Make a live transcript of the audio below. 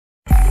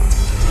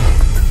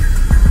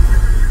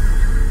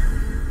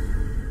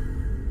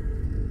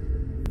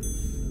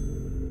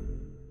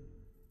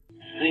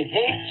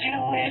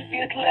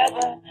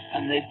Hello,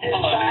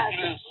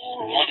 listeners,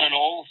 one and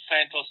all.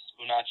 Santos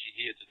Bonacci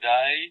here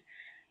today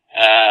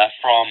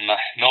from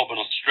Melbourne,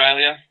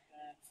 Australia,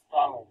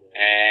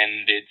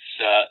 and it's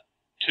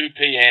 2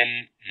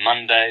 p.m.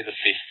 Monday the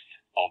 5th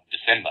of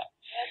December.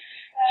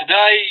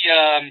 Today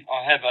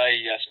I have a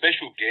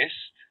special guest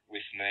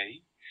with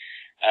me,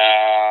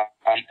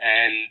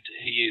 and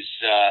he is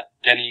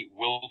Danny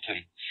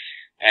Wilton,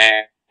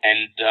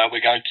 and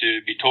we're going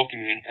to be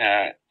talking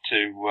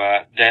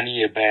to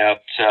Danny about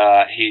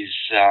his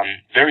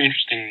very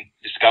interesting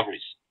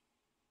discoveries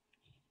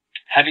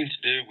having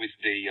to do with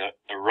the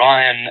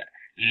Orion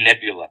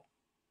Nebula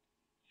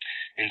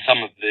in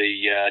some of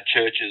the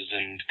churches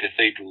and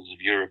cathedrals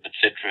of Europe,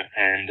 etc.,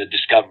 and the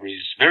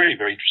discoveries, very,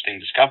 very interesting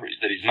discoveries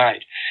that he's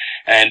made,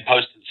 and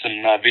posted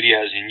some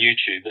videos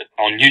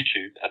on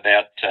YouTube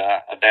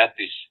about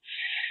this.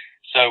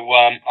 So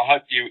I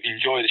hope you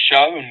enjoy the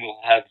show, and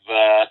we'll have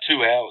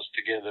 2 hours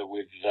together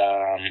with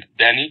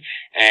Danny,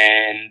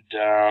 and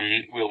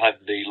we'll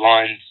have the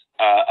lines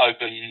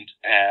opened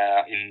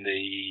in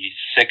the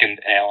second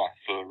hour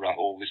for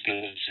all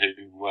listeners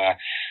who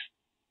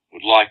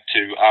would like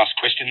to ask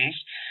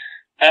questions.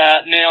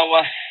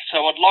 Now,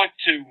 so I'd like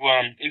to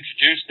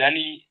introduce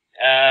Danny.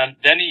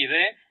 Danny, you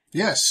there?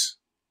 Yes.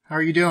 How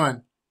are you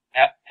doing?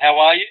 How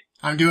are you?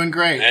 I'm doing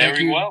great.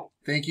 Very well.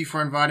 Thank you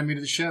for inviting me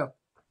to the show.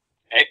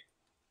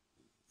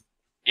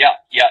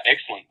 Yeah,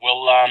 excellent.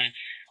 Well,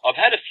 I've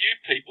had a few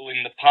people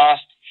in the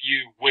past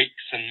few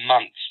weeks and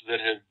months that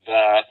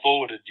have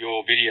forwarded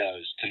your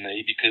videos to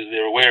me because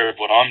they're aware of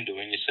what I'm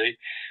doing, you see,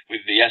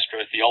 with the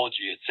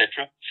astrotheology,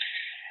 etc.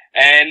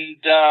 And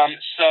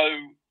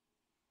so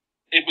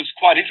it was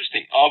quite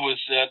interesting. I was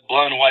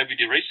blown away with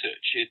your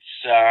research.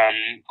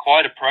 It's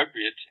quite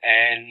appropriate,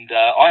 and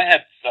I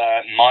have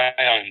my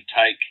own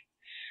take.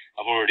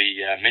 I've already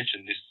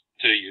mentioned this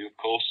to you, of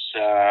course,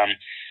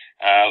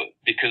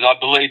 because I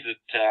believe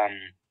that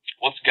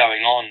what's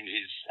going on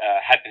is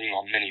happening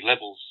on many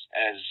levels,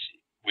 as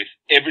with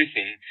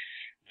everything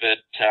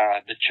that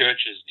the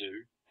churches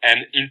do,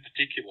 and in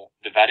particular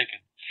the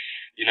Vatican.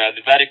 You know,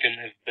 the Vatican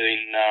have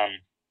been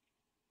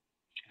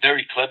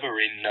very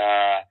clever in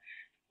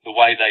the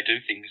way they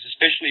do things,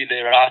 especially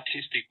their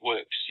artistic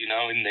works, you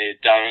know, in their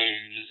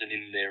domes and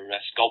in their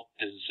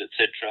sculptures,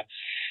 etc.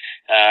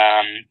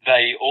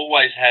 They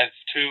always have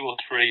 2 or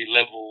 3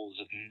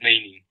 levels of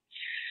meaning.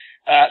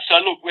 So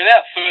look,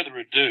 without further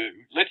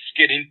ado, let's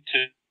get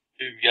into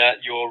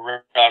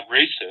your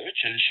research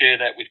and share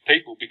that with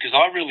people, because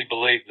I really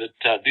believe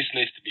that this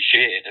needs to be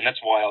shared, and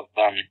that's why I've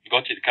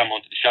got you to come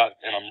onto the show,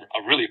 and I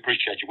really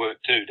appreciate your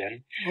work too,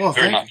 Dan. Well,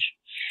 very much.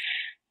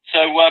 So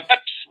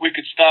perhaps we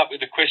could start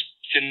with a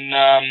question.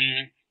 How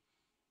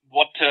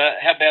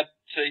about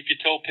if you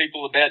tell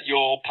people about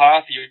your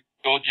path,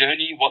 your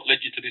journey, what led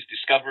you to this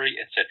discovery,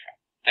 etc.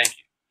 Thank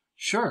you.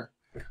 Sure.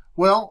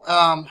 Well,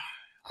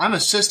 I'm a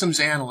systems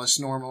analyst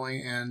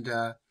normally, and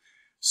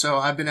so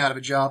I've been out of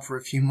a job for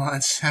a few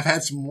months. I've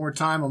had some more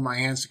time on my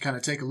hands to kind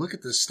of take a look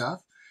at this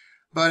stuff.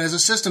 But as a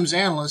systems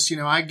analyst, you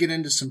know, I get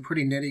into some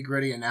pretty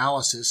nitty-gritty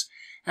analysis,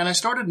 and I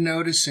started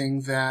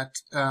noticing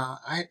that,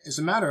 as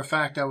a matter of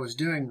fact, I was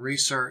doing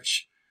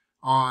research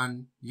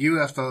on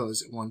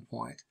UFOs at one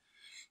point,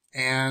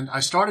 and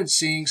I started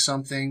seeing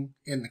something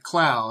in the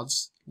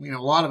clouds. You know,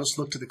 a lot of us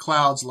look to the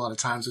clouds a lot of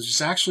times, which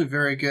is actually a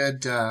very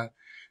good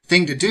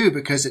thing to do,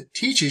 because it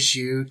teaches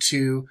you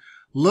to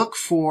look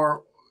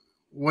for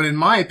what, in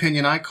my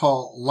opinion, I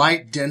call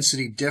light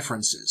density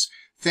differences,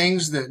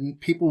 things that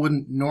people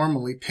wouldn't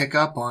normally pick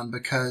up on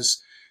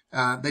because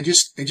they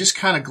just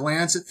kind of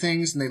glance at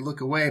things and they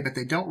look away, but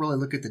they don't really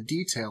look at the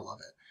detail of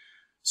it.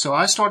 So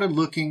I started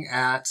looking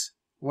at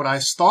what I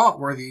thought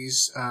were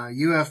these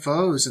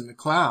UFOs in the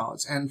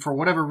clouds, and for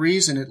whatever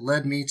reason, it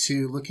led me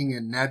to looking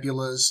at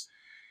nebulas,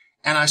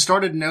 and I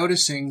started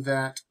noticing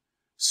that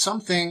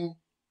something,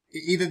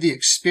 either the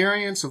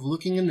experience of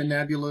looking in the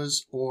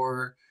nebulas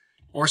or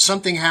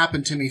something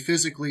happened to me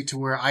physically to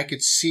where I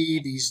could see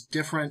these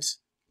different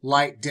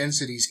light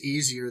densities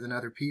easier than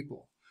other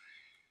people.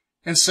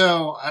 And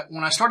so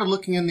when I started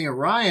looking in the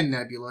Orion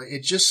Nebula,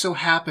 it just so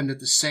happened at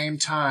the same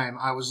time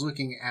I was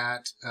looking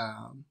at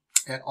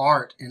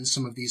art in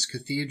some of these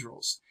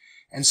cathedrals.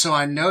 And so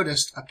I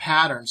noticed a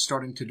pattern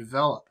starting to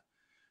develop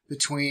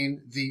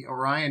between the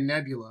Orion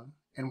Nebula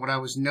and what I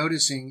was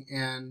noticing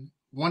in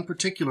one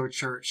particular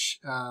church,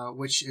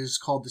 which is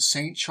called the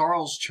St.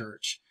 Charles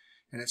Church,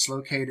 and it's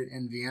located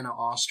in Vienna,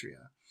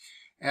 Austria.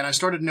 And I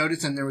started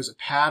noticing there was a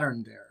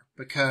pattern there,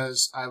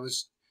 because I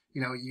was,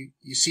 you know,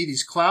 you see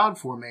these cloud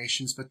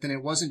formations, but then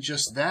it wasn't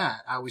just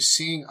that. I was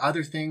seeing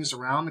other things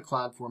around the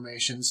cloud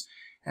formations,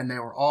 and they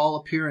were all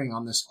appearing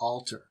on this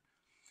altar.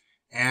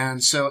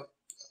 And so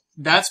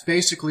that's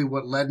basically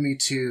what led me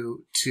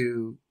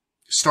to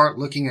start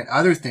looking at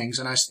other things.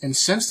 And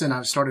since then,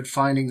 I've started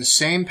finding the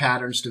same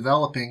patterns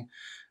developing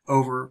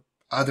over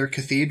other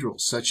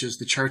cathedrals, such as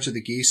the Church of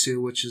the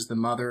Gesu, which is the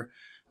mother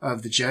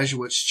of the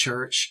Jesuits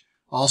church,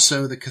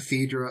 also the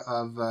Cathedra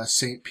of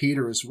St.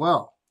 Peter as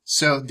well.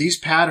 So these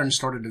patterns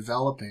started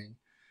developing,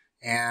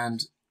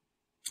 and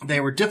they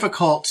were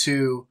difficult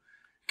to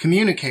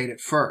communicate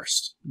at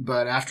first,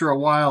 but after a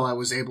while I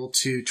was able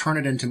to turn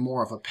it into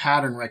more of a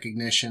pattern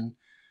recognition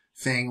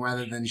thing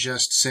rather than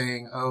just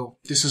saying, oh,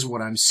 this is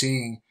what I'm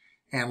seeing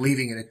and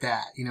leaving it at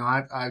that. You know,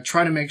 I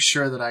try to make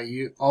sure that I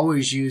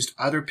always used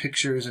other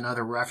pictures and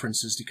other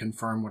references to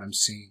confirm what I'm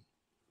seeing.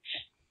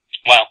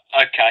 Well,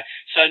 okay.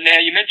 So now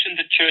you mentioned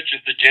the Church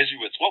of the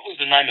Jesuits. What was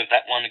the name of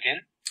that one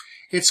again?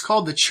 It's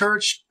called the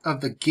Church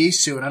of the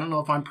Gesu, and I don't know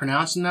if I'm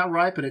pronouncing that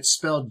right, but it's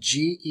spelled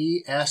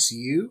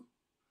Gesu,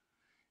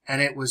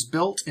 and it was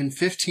built in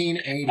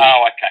 1580.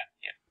 Oh, okay.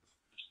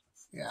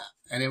 Yeah,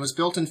 and it was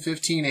built in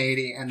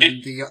 1580, and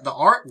then the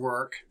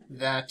artwork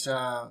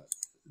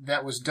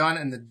that was done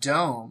in the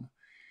dome,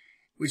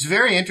 which is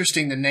very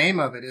interesting. The name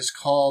of it is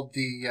called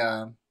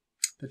the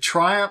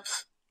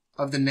Triumph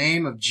of the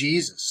Name of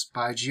Jesus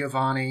by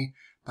Giovanni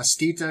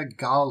Battista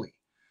Galli.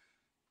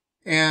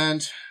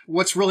 And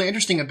what's really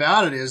interesting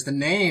about it is the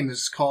name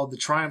is called the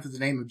Triumph of the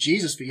Name of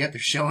Jesus, but yet they're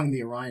showing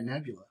the Orion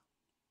Nebula.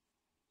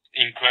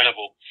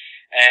 Incredible.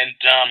 And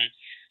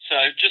so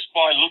just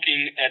by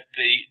looking at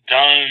the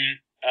dome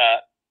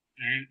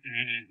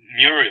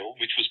mural,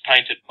 which was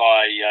painted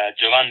by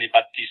Giovanni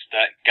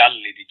Battista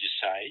Galli, did you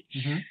say?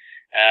 Mm-hmm.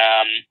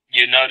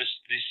 You noticed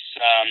this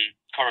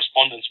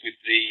correspondence with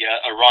the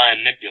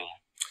Orion Nebula.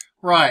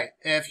 Right.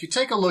 If you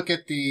take a look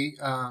at the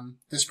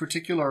this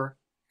particular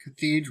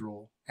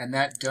cathedral and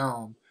that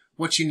dome,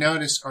 what you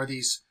notice are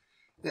these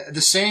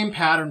the same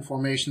pattern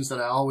formations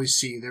that I always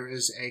see. There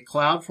is a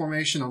cloud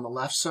formation on the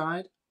left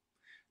side.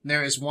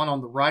 There is one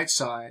on the right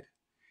side.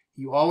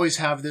 You always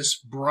have this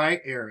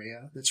bright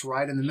area that's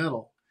right in the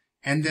middle.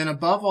 And then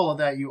above all of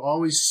that, you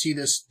always see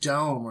this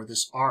dome or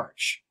this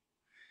arch.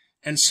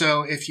 And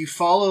so if you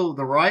follow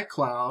the right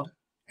cloud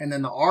and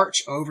then the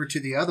arch over to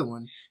the other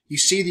one, you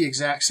see the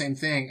exact same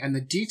thing. And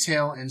the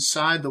detail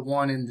inside the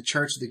one in the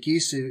Church of the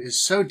Gesu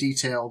is so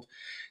detailed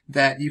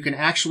that you can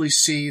actually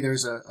see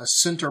there's a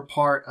center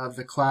part of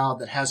the cloud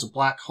that has a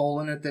black hole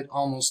in it that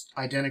almost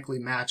identically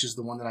matches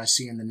the one that I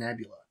see in the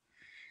nebula.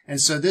 And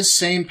so this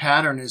same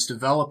pattern is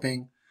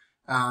developing.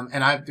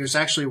 There's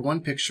actually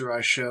one picture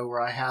I show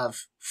where I have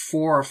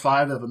 4 or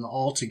 5 of them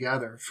all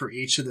together for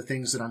each of the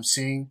things that I'm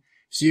seeing.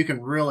 So you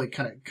can really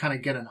kind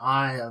of get an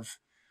eye of,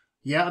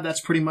 yeah,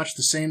 that's pretty much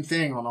the same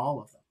thing on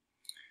all of them.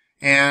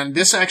 And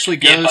this actually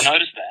goes. Yes, I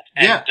noticed that.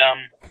 And, yeah.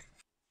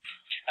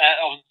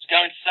 I was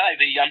going to say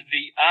the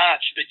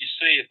arch that you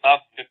see above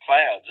the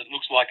clouds. It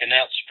looks like an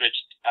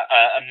outstretched,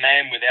 a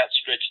man with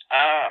outstretched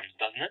arms,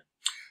 doesn't it?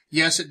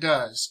 Yes, it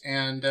does.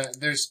 And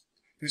there's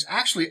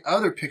actually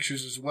other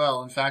pictures as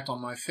well. In fact,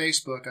 on my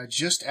Facebook, I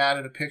just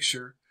added a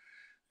picture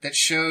that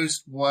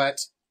shows what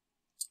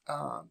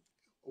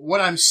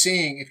I'm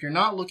seeing. If you're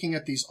not looking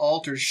at these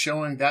altars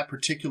showing that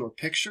particular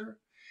picture,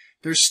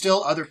 there's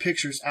still other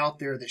pictures out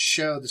there that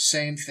show the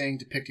same thing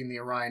depicting the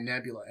Orion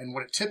Nebula. And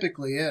what it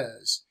typically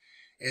is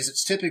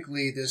it's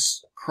typically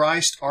this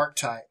Christ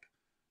archetype.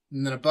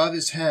 And then above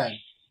his head,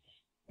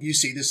 you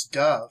see this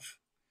dove.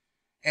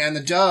 And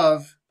the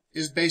dove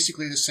is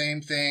basically the same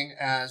thing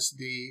as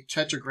the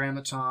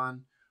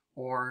Tetragrammaton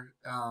or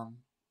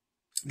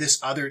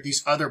these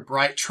other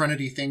bright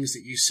Trinity things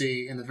that you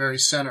see in the very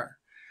center.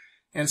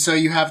 And so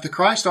you have the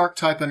Christ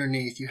archetype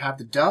underneath, you have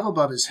the dove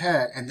above his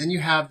head, and then you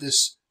have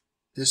this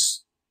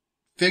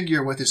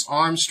figure with his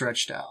arms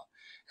stretched out.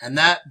 And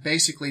that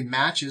basically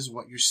matches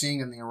what you're seeing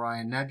in the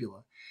Orion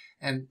Nebula.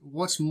 And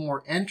what's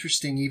more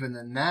interesting even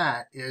than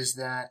that is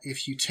that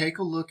if you take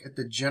a look at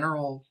the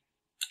general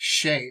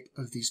shape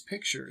of these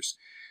pictures,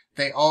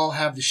 they all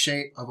have the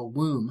shape of a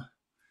womb.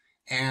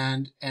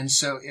 And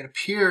so it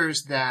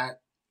appears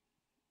that,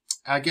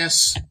 I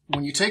guess,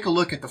 when you take a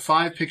look at the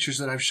 5 pictures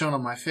that I've shown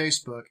on my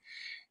Facebook,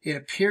 it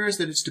appears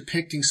that it's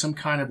depicting some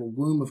kind of a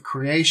womb of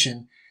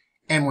creation.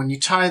 And when you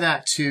tie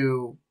that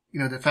to,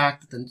 the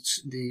fact that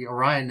the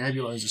Orion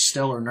Nebula is a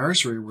stellar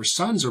nursery where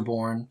suns are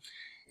born,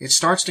 it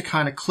starts to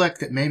kind of click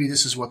that maybe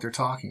this is what they're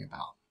talking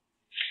about.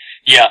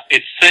 Yeah,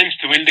 it seems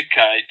to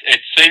indicate, it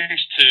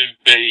seems to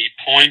be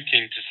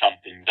pointing to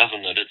something,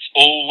 doesn't it? It's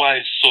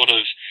always sort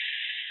of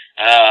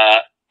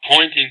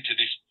pointing to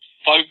this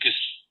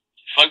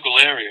focal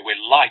area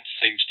where light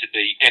seems to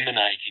be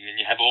emanating, and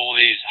you have all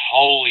these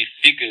holy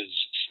figures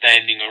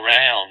standing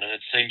around, and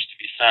it seems to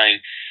be saying,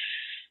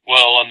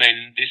 well, I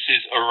mean, this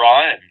is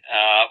Orion,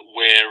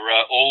 where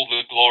all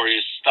the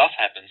glorious stuff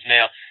happens.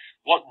 Now,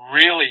 what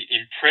really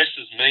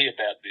impresses me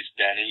about this,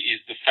 Danny,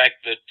 is the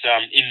fact that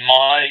in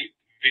my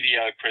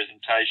video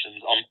presentations,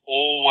 I'm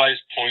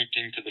always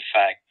pointing to the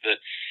fact that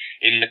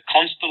in the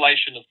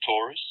constellation of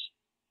Taurus,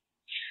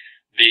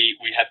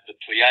 we have the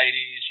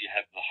Pleiades, you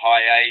have the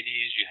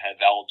Hyades, you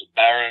have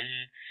Aldebaran,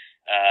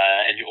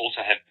 and you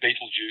also have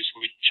Betelgeuse,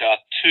 which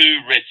are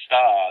 2 red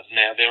stars.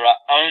 Now, there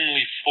are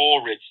only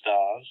 4 red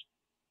stars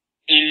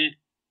in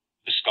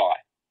the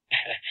sky,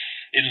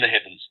 in the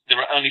heavens.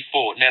 There are only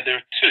 4. Now, there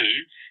are 2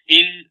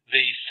 in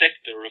the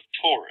sector of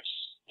Taurus,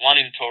 one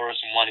in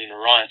Taurus and one in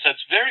Orion. So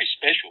it's very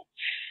special.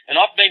 And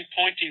I've been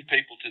pointing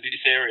people to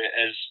this area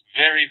as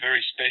very,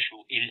 very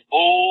special in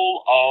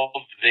all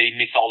of the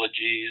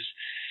mythologies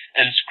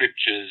and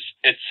scriptures,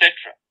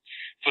 etc.,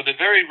 for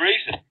very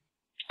reason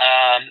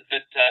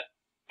that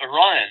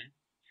Orion,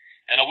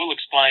 and I will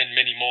explain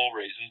many more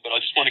reasons, but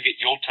I just want to get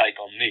your take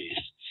on this.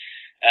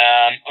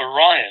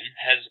 Orion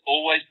has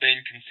always been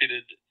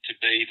considered to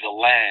be the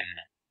Lamb,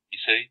 you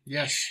see?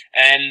 Yes.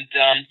 And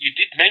you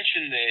did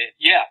mention there,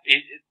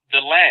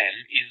 the Lamb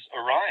is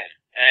Orion.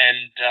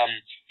 And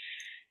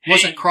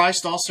wasn't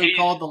Christ also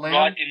called the Lamb?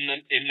 Right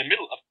in the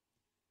middle of.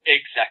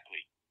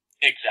 Exactly.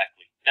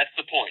 That's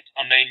the point.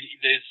 I mean,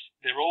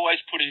 they're always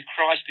putting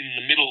Christ in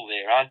the middle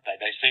there, aren't they?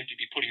 They seem to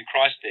be putting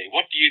Christ there.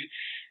 What do you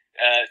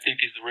think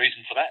is the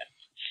reason for that?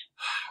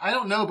 I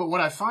don't know, but what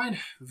I find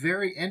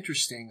very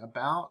interesting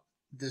about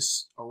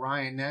this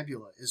Orion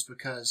Nebula is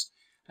because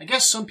I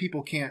guess some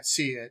people can't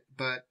see it,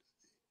 but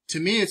to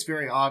me it's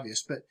very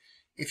obvious. But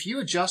if you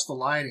adjust the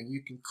lighting,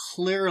 you can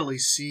clearly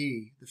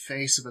see the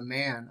face of a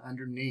man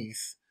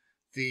underneath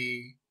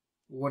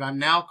what I'm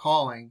now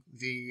calling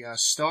the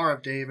Star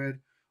of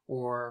David,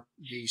 or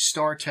the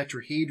star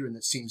tetrahedron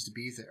that seems to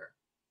be there.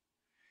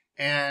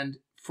 And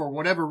for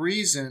whatever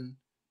reason,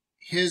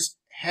 his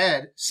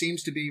head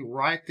seems to be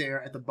right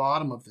there at the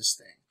bottom of this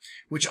thing,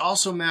 which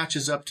also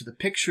matches up to the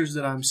pictures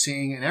that I'm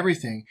seeing and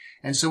everything.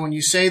 And so when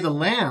you say the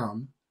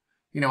Lamb,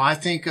 I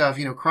think of,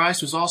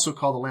 Christ was also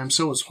called the Lamb,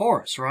 so was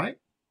Horus, right?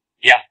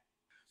 Yeah.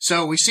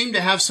 So we seem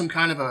to have some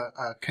kind of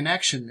a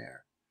connection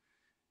there.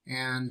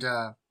 And,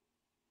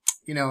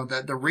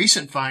 the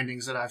recent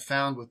findings that I've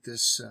found with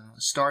this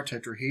star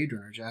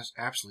tetrahedron are just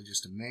absolutely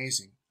just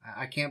amazing.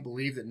 I can't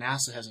believe that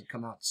NASA hasn't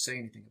come out to say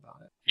anything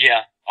about it.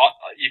 Yeah,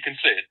 you can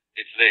see it.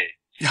 It's there.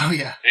 Oh,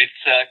 yeah.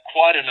 It's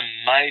quite an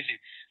amazing...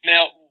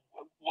 Now,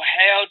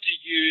 how do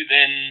you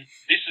then...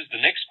 This is the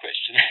next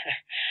question.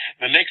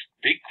 The next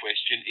big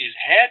question is,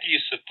 how do you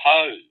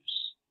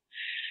suppose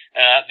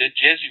the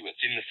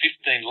Jesuits in the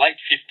late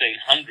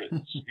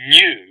 1500s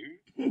knew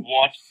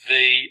what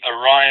the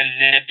Orion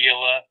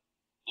Nebula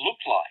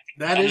looked like?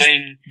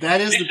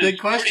 That is the big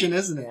question,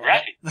 isn't it?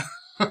 Graphic.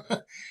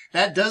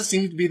 That does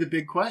seem to be the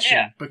big question,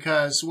 yeah.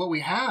 Because what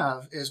we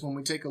have is when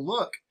we take a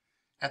look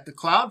at the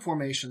cloud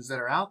formations that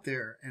are out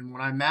there, and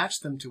when I match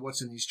them to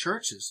what's in these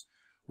churches,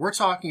 we're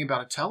talking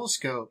about a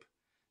telescope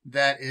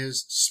that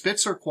is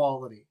Spitzer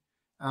quality,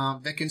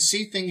 that can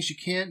see things you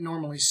can't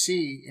normally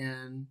see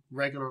in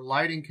regular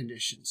lighting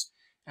conditions.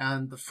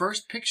 And the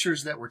first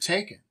pictures that were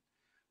taken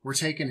in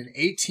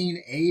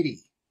 1880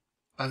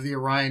 of the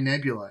Orion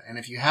Nebula. And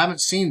if you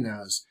haven't seen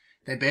those,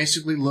 they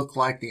basically look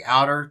like the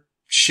outer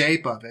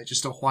shape of it,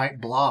 just a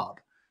white blob.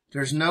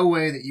 There's no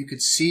way that you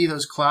could see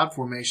those cloud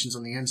formations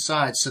on the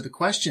inside. So the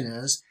question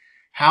is,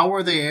 how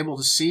were they able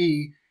to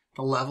see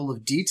the level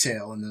of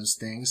detail in those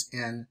things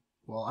in,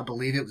 I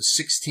believe it was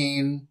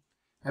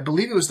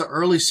the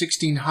early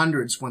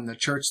 1600s when the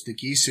Church of the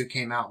Gisu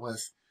came out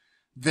with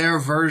their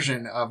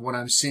version of what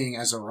I'm seeing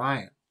as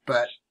Orion.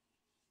 But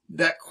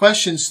that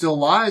question still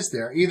lies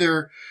there.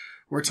 Either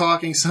we're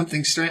talking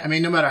something strange. I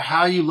mean, no matter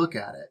how you look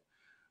at it,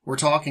 we're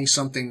talking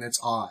something that's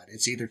odd.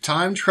 It's either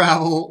time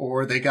travel,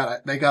 or they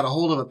got a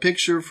hold of a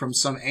picture from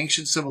some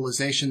ancient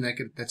civilization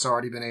that's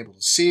already been able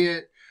to see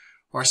it,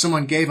 or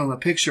someone gave them a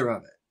picture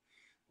of it.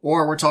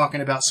 Or we're talking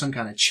about some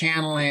kind of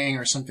channeling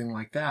or something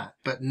like that.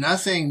 But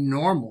nothing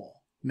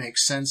normal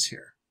makes sense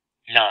here.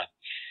 No,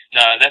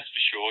 that's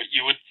for sure.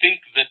 You would think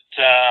that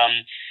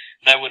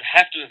they would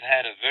have to have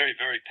had a very,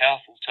 very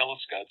powerful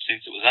telescope,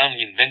 since it was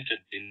only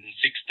invented in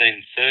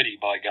 1630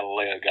 by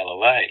Galileo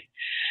Galilei.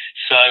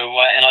 So,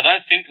 and I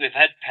don't think they've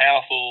had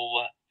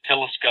powerful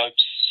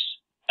telescopes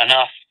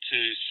enough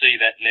to see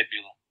that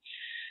nebula.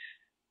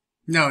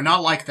 No,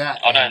 not like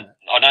that. I don't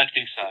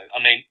think so.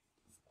 I mean,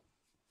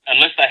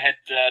 unless they had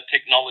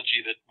technology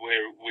that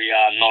we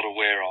are not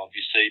aware of,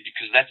 you see,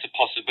 because that's a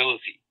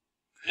possibility.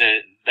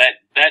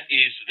 That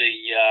is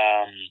the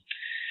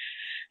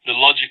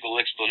logical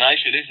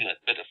explanation, isn't it?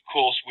 But of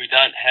course, we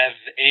don't have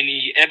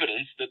any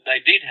evidence that they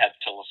did have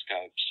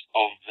telescopes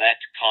of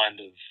that kind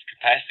of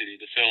capacity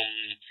to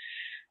film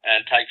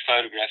and take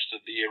photographs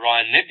of the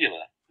Orion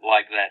Nebula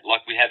like that,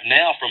 like we have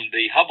now from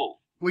the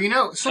Hubble.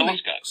 Well,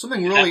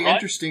 something really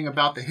interesting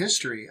about the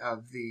history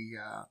of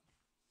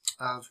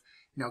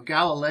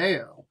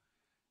Galileo,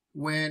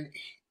 when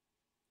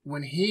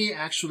he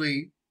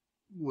actually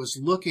was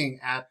looking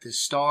at the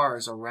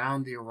stars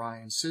around the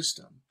Orion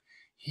system,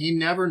 he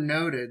never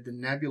noted the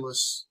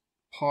nebulous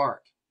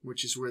part,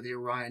 which is where the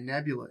Orion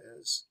Nebula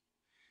is.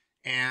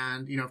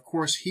 And, of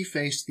course, he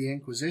faced the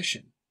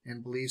Inquisition in,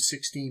 I believe,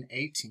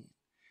 1618.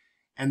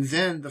 And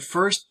then the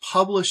first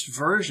published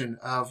version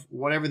of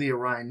whatever the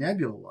Orion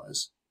Nebula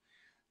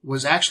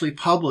was actually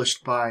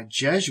published by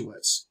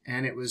Jesuits.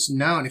 And it was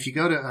known, if you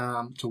go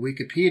to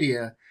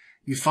Wikipedia,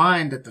 you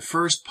find that the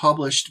first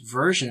published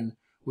version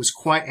was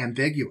quite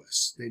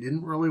ambiguous. They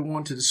didn't really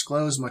want to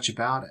disclose much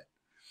about it.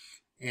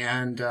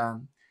 And,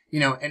 and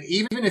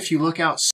even if you look outside